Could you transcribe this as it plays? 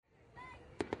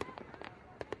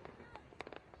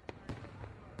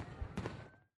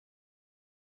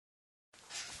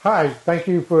Hi, thank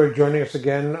you for joining us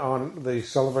again on the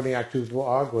Celebrating Act 2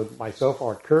 blog with myself,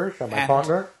 Art Kirsch, and my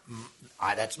partner.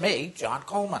 That's me, John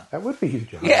Coleman. That would be you,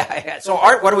 John. Yeah. So,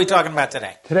 Art, what are we talking about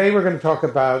today? Today we're going to talk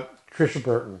about Trisha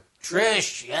Burton.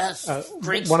 Trish, yes.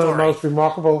 Great one story. Of the most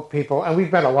remarkable people, and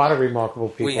we've met a lot of remarkable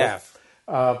people. We have.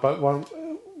 But one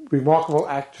remarkable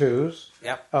Act 2s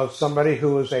of somebody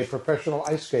who is a professional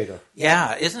ice skater.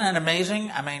 Yeah, isn't it amazing?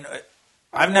 I mean,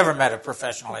 I've never met a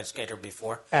professional ice skater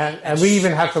before. And we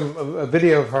even have a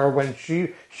video of her when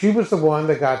she was the one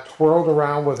that got twirled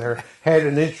around with her head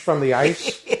an inch from the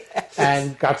ice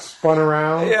and got spun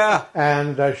around. Yeah.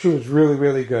 And she was really,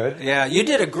 really good. Yeah, you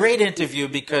did a great interview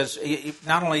because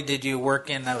not only did you work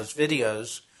in those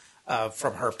videos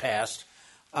from her past,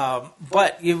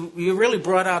 but you really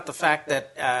brought out the fact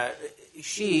that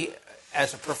she,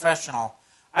 as a professional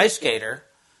ice skater,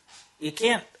 you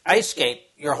can't ice skate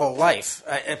your whole life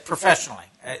professionally.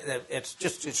 It's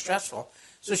just too stressful.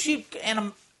 So she,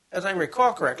 as I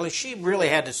recall correctly, she really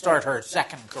had to start her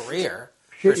second career,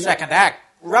 her second act,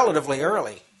 relatively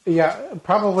early. Yeah,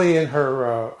 probably in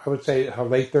her, I would say, her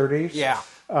late 30s. Yeah.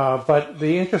 But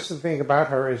the interesting thing about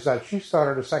her is that she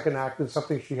started her second act in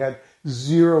something she had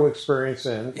zero experience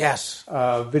in. Yes.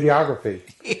 Videography.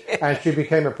 And she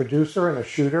became a producer and a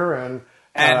shooter and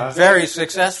very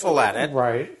successful at it.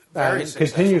 Right. Very and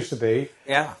continues to be.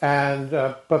 Yeah. And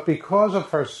but because of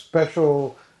her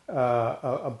special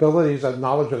abilities and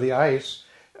knowledge of the ice,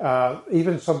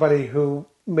 even somebody who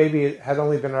maybe had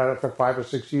only been at it for 5 or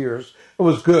 6 years, it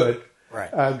was good.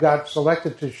 Right. Got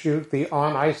selected to shoot the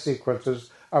on-ice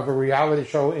sequences of a reality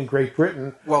show in Great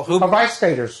Britain of ice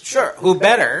skaters. Sure. Who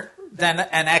better than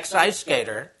an ex-ice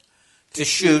skater to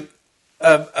shoot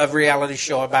a reality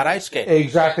show about ice skating?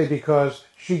 Exactly, because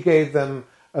she gave them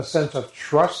a sense of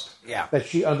trust that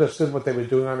she understood what they were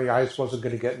doing on the ice wasn't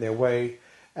going to get in their way.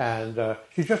 And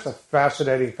she's just a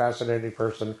fascinating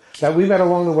person that we met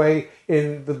along the way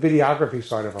in the videography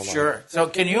side of her life. Sure. So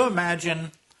can you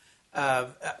imagine,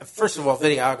 first of all,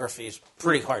 videography is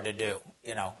pretty hard to do.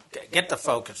 You know, get the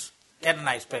focus, get a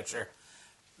nice picture,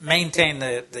 maintain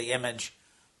the image.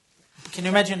 Can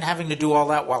you imagine having to do all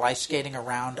that while ice skating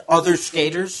around other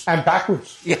skaters? And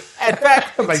backwards. Yeah, and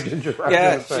backwards. Like Ginger.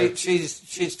 Yeah,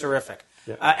 she's terrific.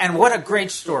 Yeah. And what a great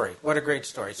story. What a great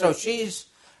story. So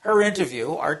her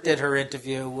interview, Art did her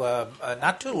interview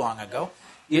not too long ago,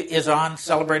 is on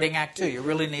Celebrating Act 2. You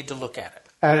really need to look at it.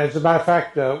 And as a matter of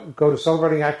fact, go to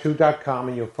celebratingact2.com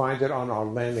and you'll find it on our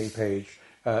landing page.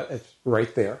 It's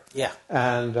right there. Yeah.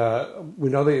 And we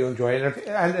know that you'll enjoy it.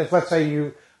 And if let's say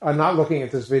you are not looking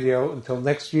at this video until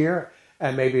next year,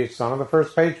 and maybe it's not on the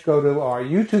first page, go to our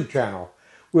YouTube channel,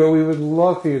 where we would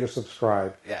love for you to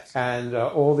subscribe. Yes. And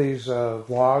all these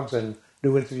vlogs and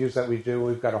new interviews that we do,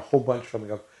 we've got a whole bunch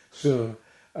coming up soon.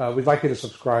 We'd like you to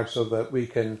subscribe so that we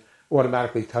can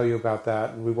automatically tell you about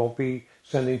that, and we won't be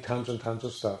sending tons and tons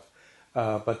of stuff.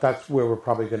 But that's where we're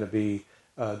probably going to be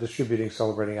distributing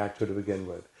Celebrating Act 2 to begin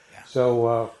with. Yeah.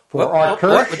 So for Art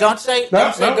Kirsch... Don't say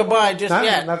goodbye just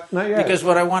yet. Not yet. Because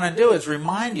what I want to do is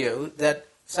remind you that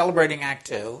Celebrating Act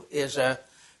 2 is a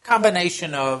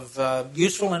combination of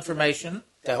useful information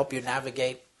to help you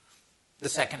navigate the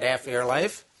second half of your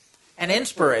life, and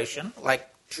inspiration, like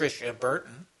Trisha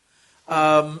Burton,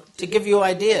 to give you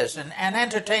ideas, and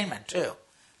entertainment, too.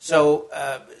 So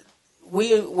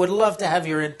we would love to have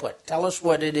your input. Tell us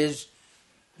what it is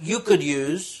you could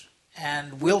use,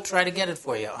 and we'll try to get it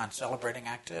for you on Celebrating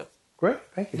Act 2. Great,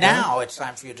 thank you. Now it's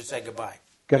time for you to say goodbye.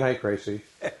 Good night, Gracie.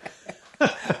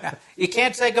 You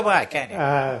can't say goodbye, can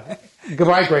you?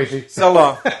 Goodbye, Gracie. So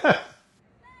long.